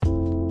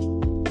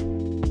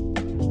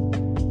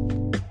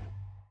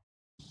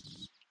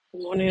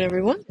Morning,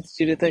 everyone. It's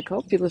Judith A.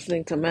 Cope. You're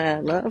listening to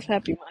Mad Love.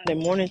 Happy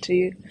Monday morning to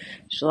you.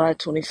 July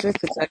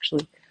 25th. It's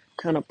actually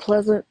kind of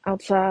pleasant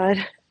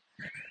outside,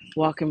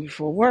 walking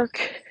before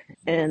work.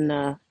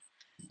 And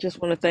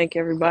just want to thank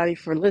everybody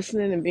for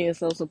listening and being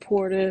so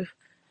supportive.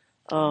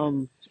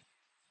 Um,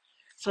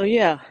 so,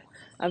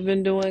 I've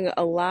been doing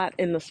a lot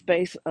in the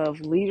space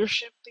of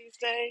leadership these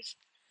days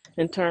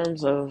in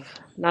terms of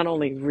not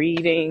only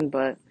reading,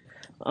 but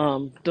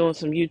doing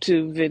some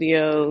YouTube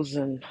videos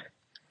and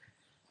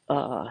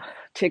uh,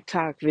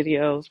 TikTok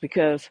videos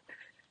because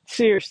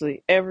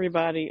seriously,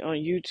 everybody on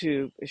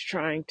YouTube is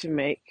trying to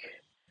make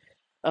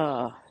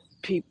uh,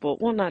 people,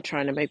 well, not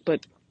trying to make,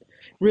 but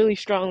really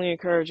strongly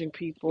encouraging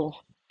people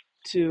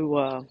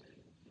to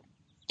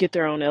get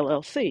their own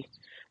LLC,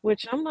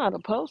 which I'm not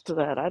opposed to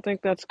that. I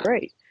think that's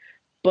great.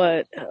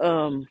 But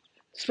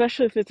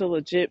especially if it's a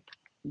legit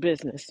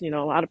business, a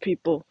lot of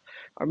people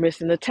are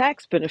missing the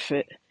tax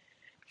benefit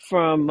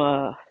from,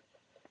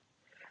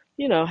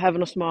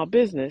 having a small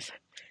business.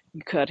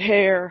 You cut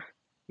hair,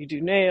 you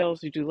do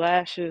nails, you do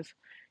lashes,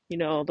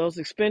 those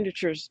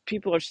expenditures,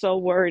 people are so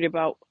worried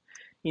about,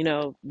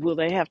 will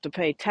they have to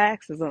pay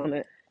taxes on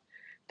it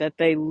that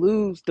they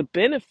lose the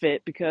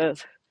benefit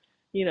because,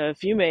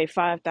 if you made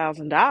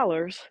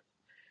 $5,000,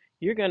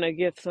 you're going to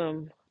get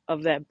some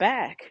of that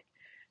back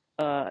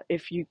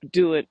if you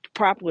do it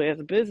properly as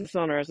a business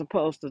owner as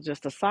opposed to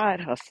just a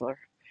side hustler.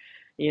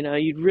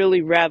 You'd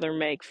really rather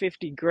make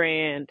 50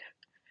 grand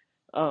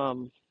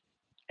um,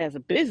 as a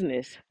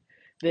business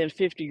than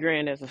 50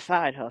 grand as a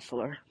side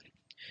hustler.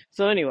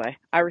 So anyway,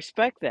 I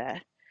respect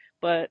that.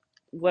 But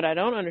what I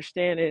don't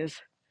understand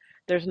is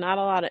there's not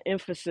a lot of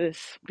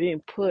emphasis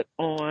being put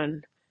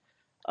on,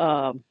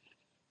 um,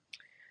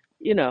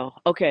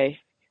 okay,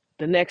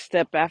 the next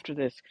step after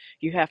this,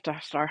 you have to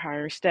start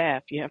hiring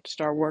staff. You have to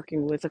start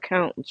working with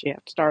accountants. You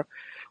have to start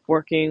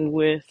working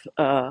with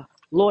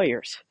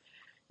lawyers,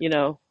 you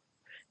know,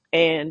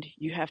 and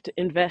you have to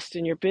invest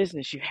in your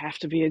business. You have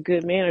to be a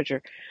good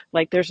manager.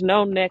 Like there's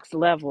no next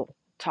level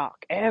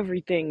talk.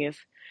 Everything is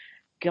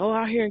go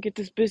out here and get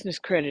this business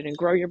credit and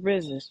grow your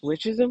business,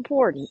 which is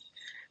important.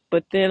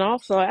 But then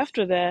also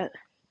after that,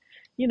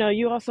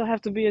 you also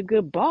have to be a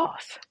good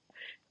boss.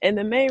 And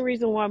the main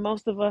reason why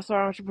most of us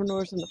are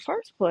entrepreneurs in the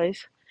first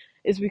place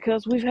is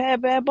because we've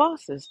had bad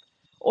bosses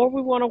or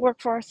we want to work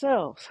for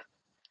ourselves.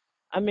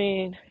 I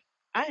mean,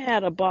 I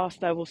had a boss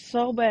that was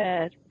so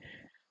bad.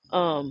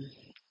 Um,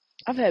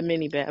 I've had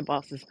many bad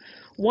bosses.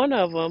 One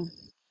of them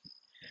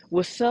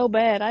was so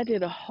bad, I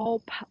did a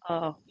whole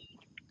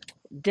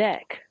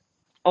deck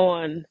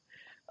on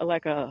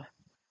like a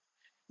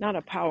not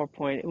a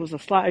PowerPoint, it was a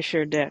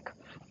SlideShare deck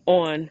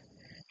on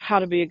how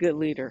to be a good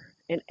leader.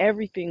 And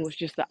everything was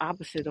just the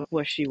opposite of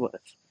what she was.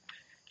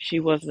 She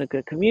wasn't a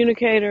good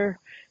communicator.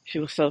 She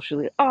was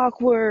socially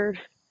awkward.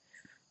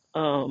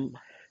 Um,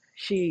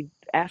 she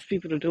asked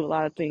people to do a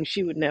lot of things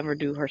she would never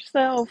do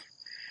herself.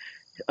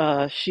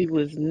 She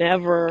was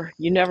never,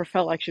 you never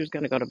felt like she was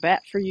going to go to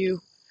bat for you.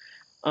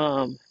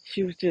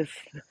 She was just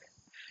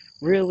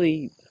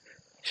really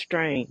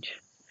strange,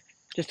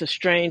 just a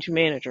strange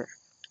manager.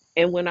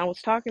 And when I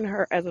was talking to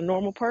her as a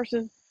normal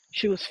person,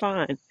 she was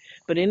fine.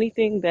 But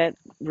anything that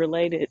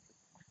related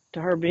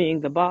to her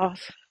being the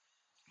boss,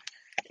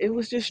 it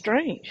was just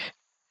strange.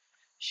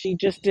 She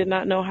just did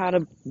not know how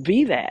to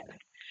be that.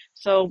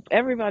 So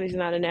everybody's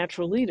not a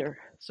natural leader.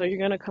 So you're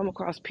going to come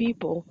across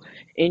people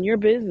in your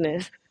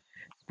business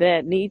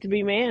that need to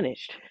be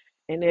managed.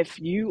 And if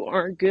you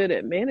aren't good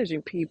at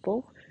managing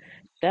people,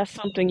 that's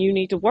something you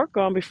need to work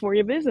on before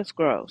your business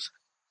grows.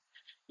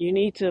 You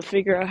need to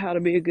figure out how to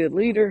be a good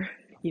leader.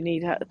 You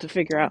need to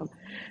figure out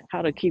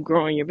how to keep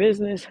growing your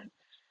business,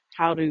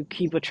 how to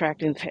keep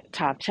attracting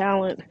top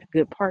talent,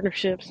 good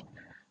partnerships.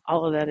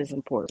 All of that is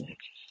important.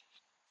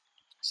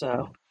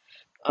 So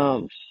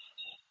um,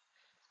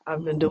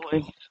 I've been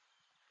doing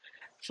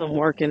some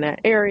work in that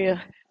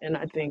area, and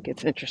I think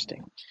it's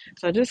interesting.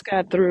 So I just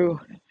got through.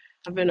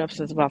 I've been up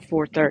since about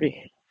 4:30,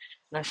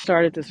 and I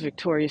started this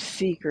Victoria's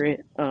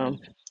Secret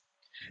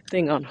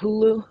thing on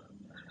Hulu.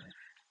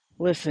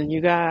 Listen,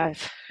 you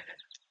guys.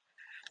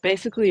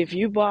 Basically, if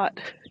you bought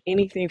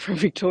anything from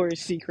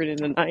Victoria's Secret in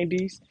the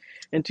 90s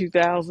and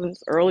 2000s,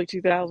 early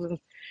 2000s,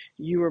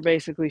 you were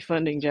basically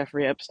funding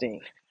Jeffrey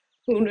Epstein.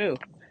 Who knew?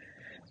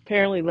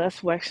 Apparently,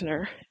 Les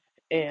Wexner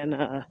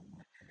and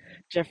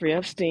Jeffrey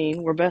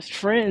Epstein were best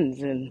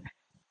friends and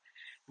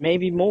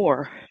maybe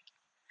more.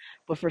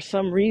 But for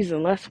some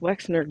reason, Les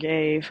Wexner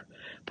gave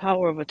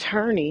power of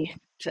attorney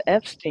to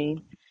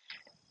Epstein,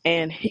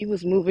 and he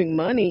was moving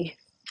money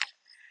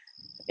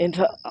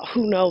into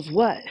who knows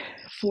what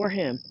for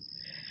him.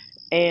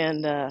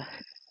 And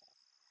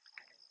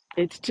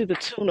it's to the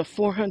tune of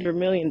 $400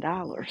 million.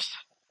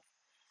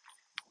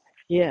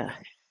 Yeah,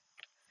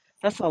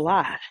 that's a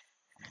lot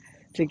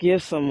to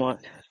give someone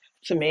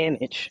to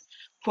manage,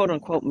 quote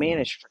unquote,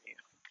 manage for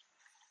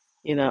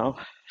you.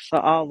 So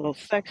all those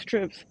sex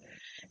trips.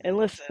 And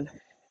listen,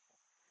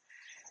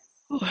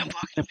 ooh, I'm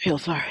walking uphill,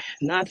 sorry.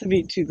 Not to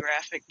be too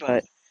graphic,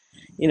 but,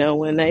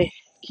 when they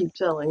keep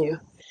telling you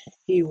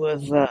he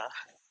was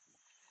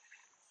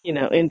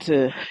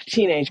into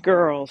teenage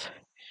girls,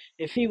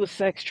 if he was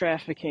sex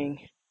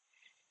trafficking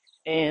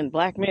and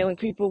blackmailing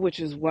people, which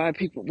is what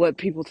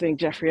people think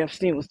Jeffrey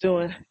Epstein was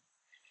doing,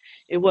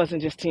 it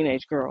wasn't just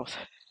teenage girls.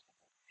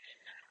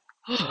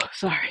 Oh,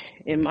 sorry.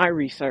 In my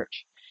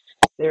research,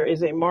 there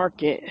is a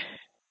market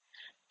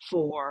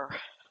for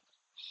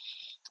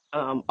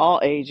all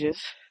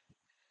ages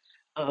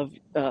of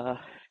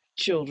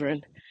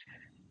children,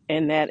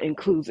 and that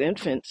includes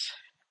infants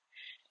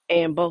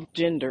and both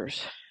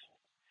genders.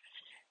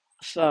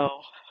 So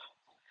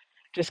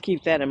just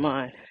keep that in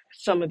mind.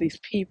 Some of these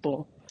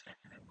people,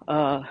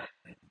 uh,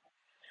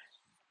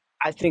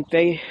 I think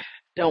they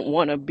don't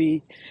want to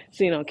be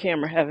seen on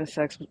camera having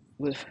sex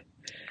with,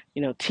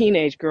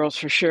 teenage girls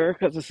for sure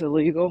because it's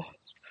illegal.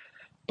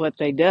 But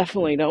they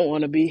definitely don't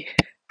want to be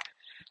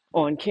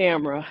on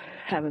camera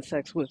having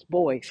sex with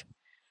boys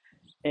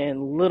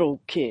and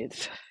little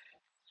kids.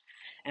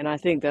 And I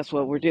think that's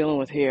what we're dealing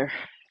with here.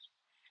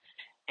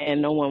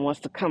 And no one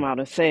wants to come out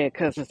and say it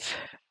because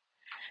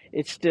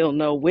it's still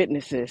no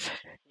witnesses,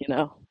 you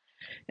know.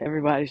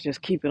 Everybody's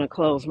just keeping a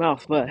closed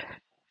mouth. But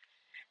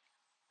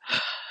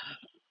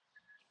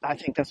I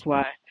think that's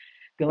why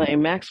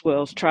Ghislaine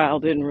Maxwell's trial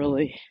didn't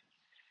really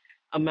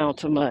amount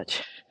to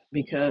much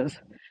because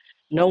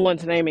no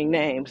one's naming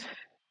names.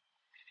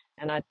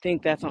 And I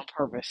think that's on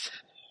purpose.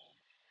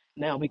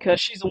 Now, because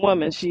she's a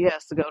woman, she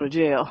has to go to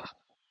jail.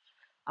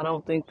 I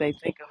don't think they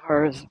think of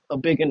her as a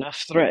big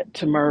enough threat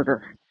to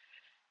murder.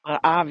 But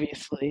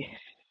obviously,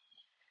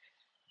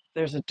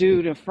 there's a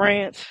dude in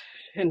France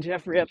and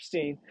Jeffrey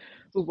Epstein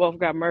who both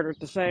got murdered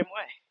the same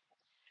way.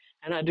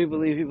 And I do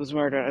believe he was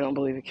murdered. I don't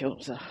believe he killed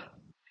himself.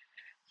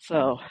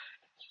 So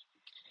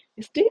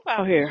it's deep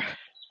out here.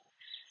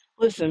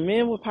 Listen,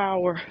 men with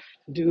power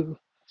do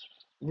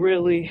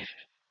really,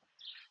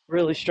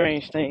 really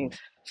strange things.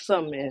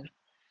 Some men,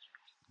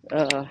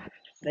 uh,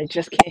 they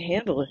just can't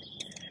handle it.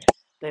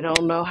 They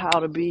don't know how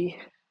to be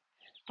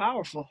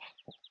powerful.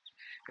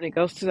 And it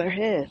goes to their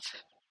heads.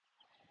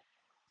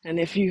 And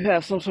if you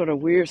have some sort of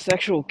weird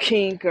sexual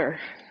kink or,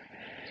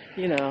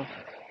 you know,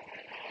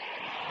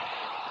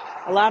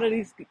 a lot of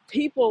these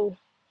people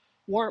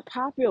weren't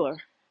popular.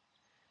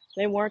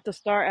 They weren't the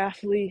star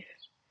athlete.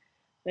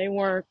 They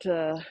weren't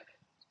the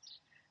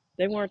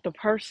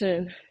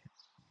person,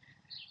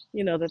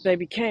 that they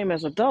became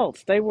as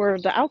adults. They were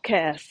the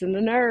outcasts and the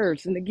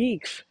nerds and the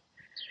geeks.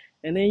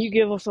 And then you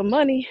give them some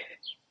money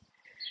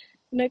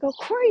and they go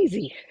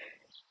crazy.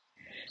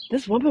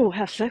 This woman will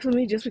have sex with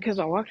me just because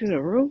I walked in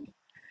the room.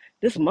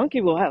 This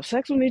monkey will have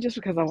sex with me just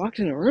because I walked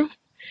in the room.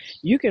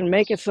 You can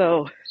make it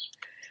so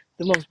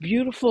the most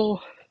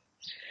beautiful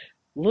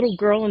little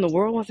girl in the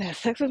world wants to have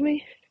sex with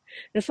me.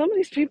 And some of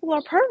these people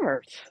are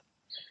perverts.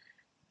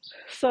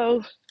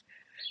 So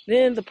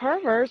then the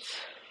perverts,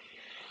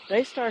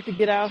 they start to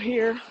get out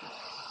here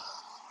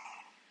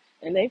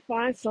and they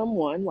find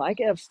someone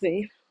like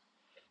Epstein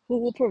who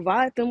will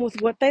provide them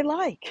with what they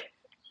like.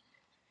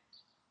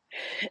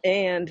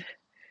 And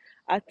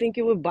I think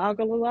it would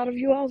boggle a lot of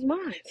you all's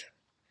minds.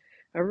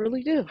 I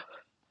really do.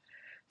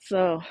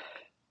 So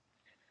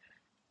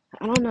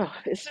I don't know.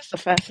 It's just a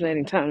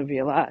fascinating time to be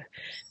alive.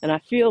 And I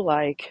feel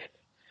like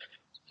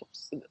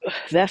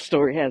that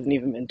story hasn't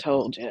even been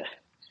told yet.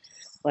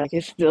 Like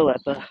it's still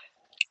at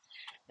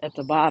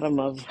the bottom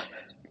of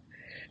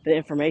the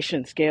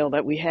information scale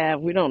that we have.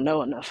 We don't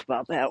know enough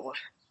about that one.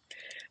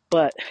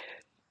 But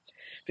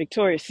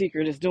Victoria's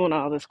Secret is doing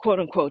all this quote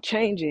unquote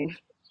changing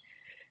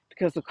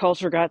because the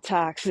culture got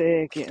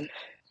toxic and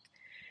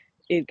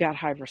it got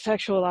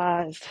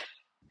hypersexualized.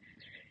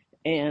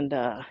 And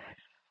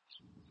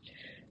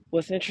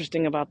what's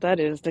interesting about that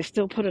is they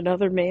still put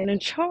another man in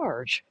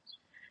charge.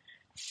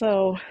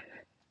 So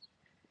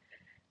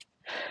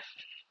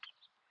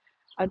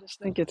I just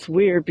think it's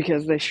weird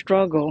because they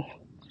struggle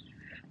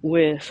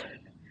with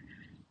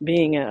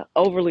being an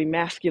overly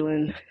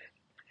masculine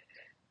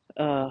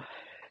uh,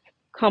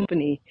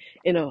 company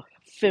in a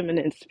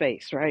feminine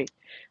space, right?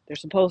 They're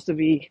supposed to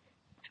be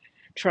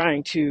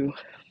trying to,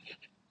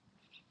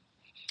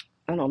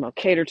 I don't know,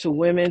 cater to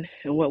women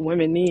and what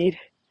women need.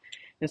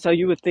 And so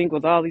you would think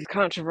with all these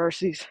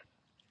controversies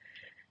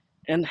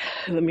and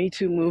the Me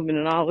Too movement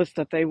and all this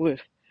that they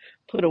would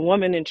put a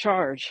woman in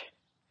charge.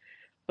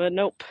 But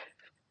nope,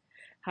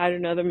 hire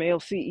another male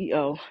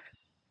CEO.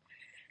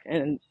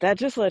 And that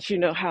just lets you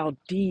know how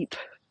deep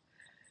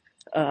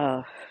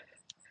uh,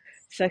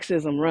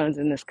 sexism runs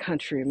in this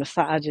country,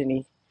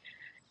 misogyny,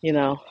 you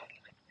know.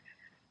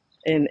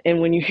 And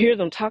when you hear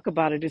them talk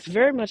about it, it's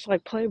very much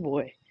like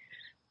Playboy.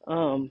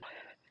 Um,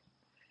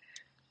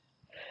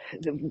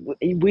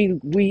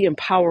 we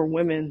empower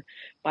women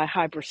by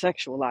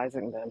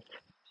hypersexualizing them.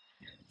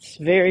 It's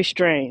very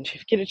strange.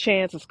 If you get a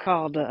chance, it's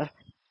called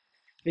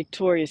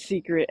Victoria's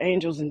Secret: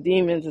 Angels and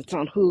Demons. It's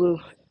on Hulu,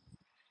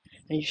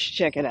 and you should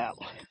check it out.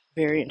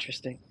 Very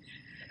interesting.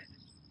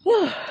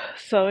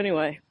 So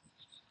anyway,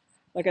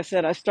 like I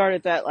said, I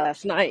started that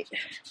last night,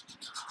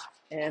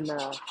 and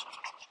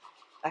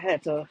I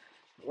had to.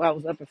 Well, I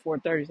was up at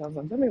 4:30, so I was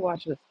like, let me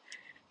watch this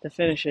to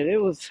finish it.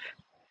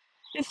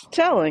 It's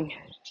telling.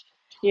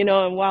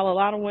 And while a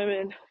lot of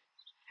women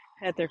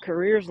had their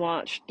careers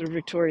launched through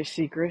Victoria's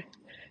Secret,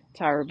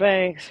 Tyra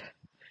Banks,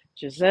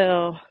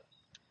 Giselle,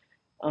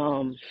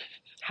 um,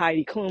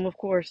 Heidi Klum, of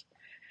course,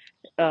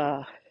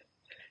 uh,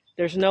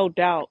 there's no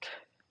doubt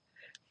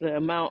the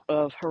amount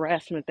of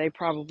harassment they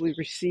probably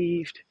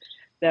received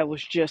that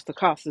was just the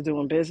cost of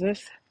doing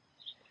business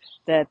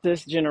that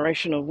this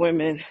generation of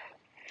women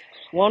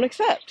won't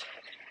accept.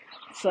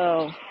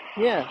 So,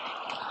 yeah,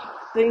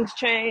 things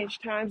change,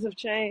 times have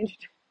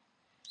changed,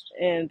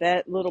 and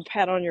that little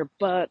pat on your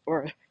butt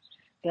or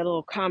that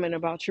little comment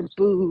about your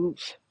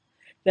boobs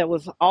that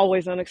was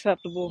always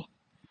unacceptable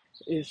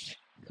is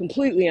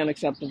completely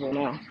unacceptable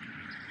now.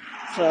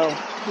 So,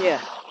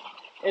 yeah,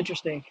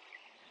 interesting.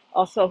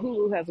 Also,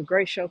 Hulu has a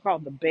great show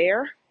called The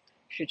Bear. You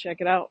should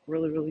check it out.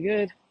 Really, really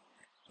good.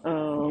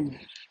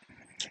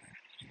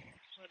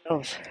 What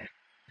else?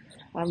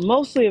 I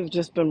mostly have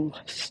just been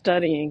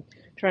studying,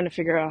 trying to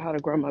figure out how to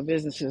grow my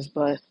businesses,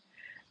 but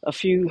a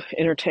few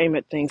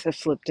entertainment things have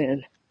slipped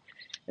in,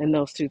 and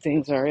those two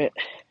things are it.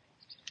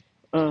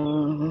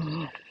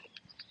 Um,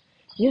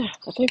 yeah,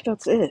 I think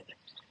that's it.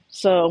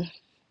 So,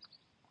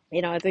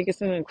 I think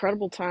it's an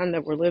incredible time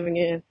that we're living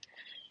in.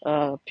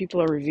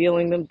 People are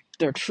revealing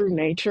their true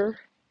nature,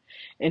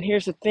 and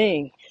here's the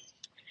thing: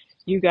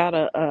 you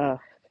gotta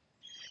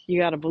you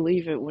gotta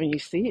believe it when you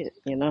see it.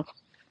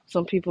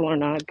 Some people are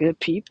not good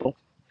people,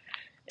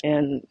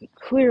 and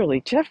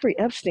clearly Jeffrey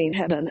Epstein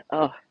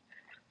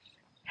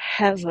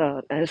has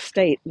an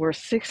estate worth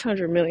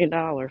 $600 million,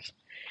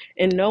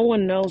 and no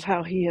one knows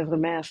how he has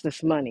amassed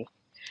this money.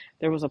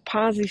 There was a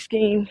Ponzi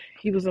scheme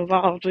he was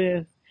involved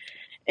in,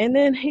 and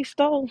then he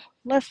stole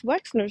Les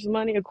Wexner's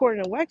money,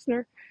 according to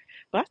Wexner.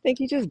 But I think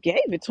he just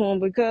gave it to him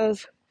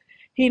because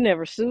he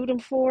never sued him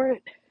for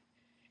it.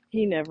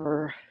 He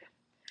never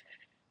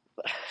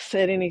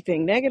said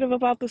anything negative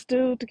about this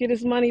dude to get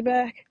his money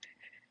back.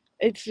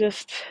 It's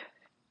just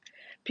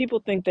people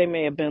think they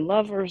may have been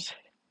lovers.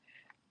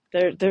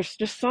 There's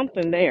just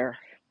something there.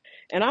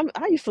 And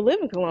I used to live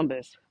in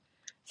Columbus,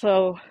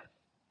 so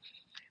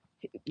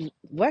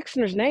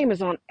Wexner's name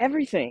is on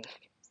everything.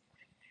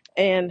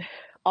 And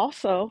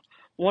also,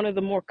 one of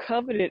the more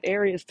coveted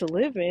areas to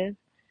live in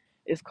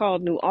is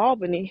called New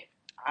Albany.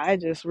 I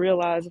just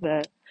realized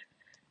that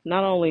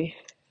not only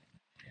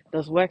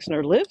does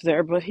Wexner live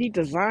there, but he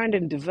designed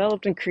and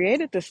developed and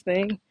created this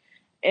thing,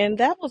 and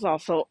that was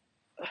also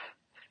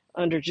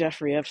under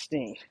Jeffrey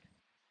Epstein.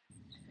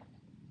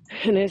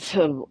 And it's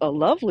a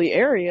lovely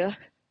area,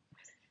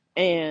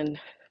 and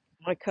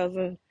my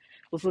cousin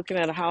was looking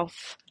at a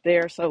house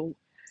there, so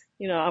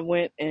I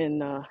went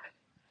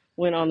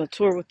on the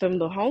tour with them.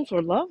 The homes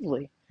were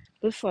lovely.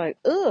 It's like,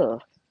 ugh,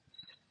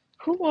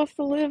 who wants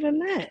to live in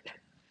that?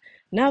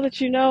 Now that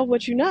you know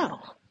what you know,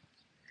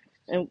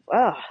 and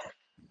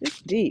it's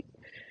deep.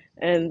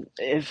 And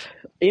if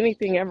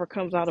anything ever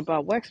comes out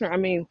about Wexner, I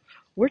mean,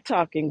 we're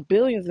talking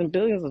billions and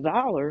billions of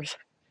dollars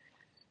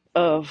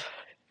of,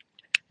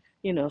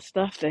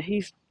 stuff that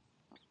he's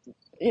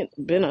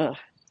been a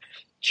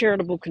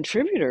charitable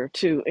contributor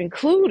to,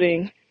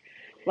 including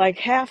like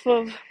half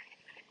of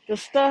the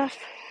stuff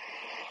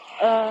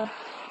uh,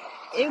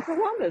 in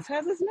Columbus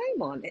has his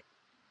name on it.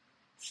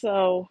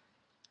 So,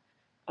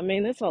 I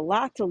mean, it's a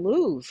lot to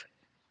lose.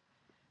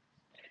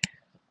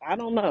 I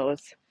don't know.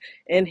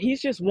 And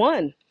he's just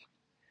one.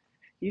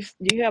 You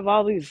have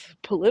all these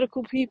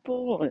political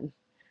people and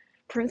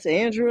Prince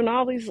Andrew and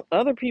all these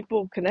other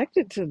people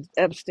connected to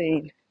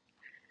Epstein.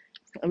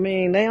 I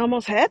mean, they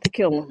almost had to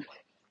kill him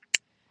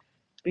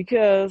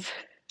because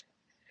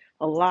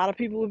a lot of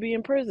people would be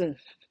in prison.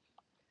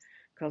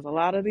 Because a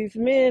lot of these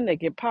men, they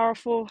get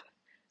powerful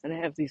and they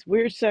have these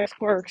weird sex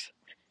quirks.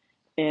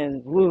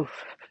 And woof.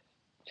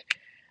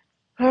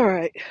 All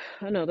right,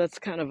 I know that's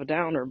kind of a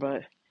downer,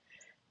 but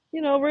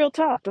real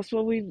talk. That's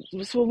what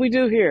we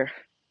do here.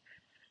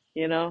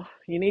 You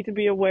need to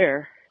be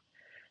aware.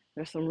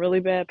 There's some really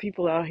bad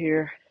people out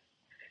here,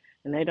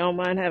 and they don't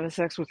mind having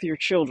sex with your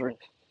children.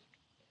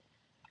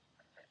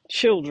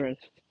 Children.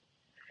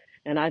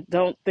 And I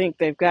don't think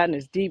they've gotten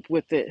as deep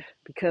with it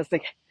because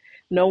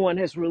no one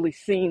has really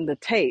seen the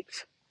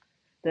tapes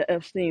that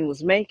Epstein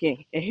was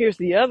making. And here's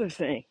the other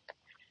thing.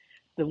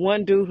 The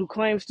one dude who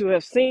claims to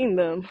have seen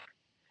them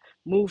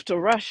moved to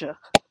Russia.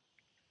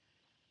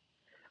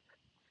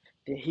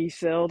 Did he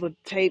sell the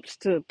tapes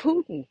to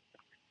Putin?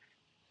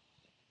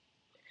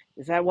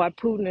 Is that why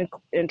Putin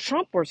and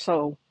Trump were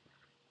so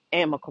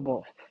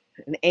amicable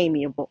and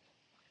amiable?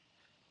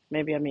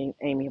 Maybe I mean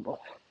amiable.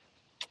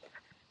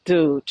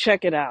 Dude,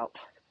 check it out.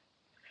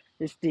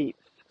 It's deep.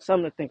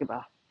 Something to think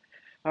about.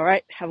 All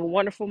right. Have a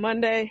wonderful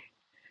Monday.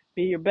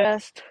 Be your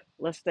best.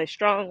 Let's stay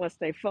strong. Let's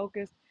stay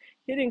focused.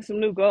 Hitting some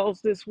new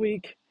goals this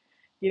week.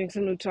 Getting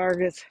some new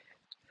targets.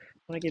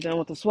 When I get done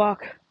with the SWAC,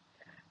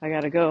 I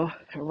got to go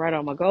and write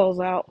all my goals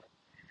out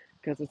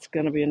because it's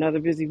going to be another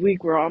busy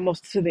week. We're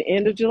almost to the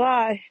end of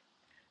July.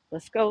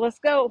 Let's go. Let's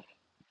go.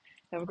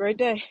 Have a great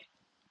day.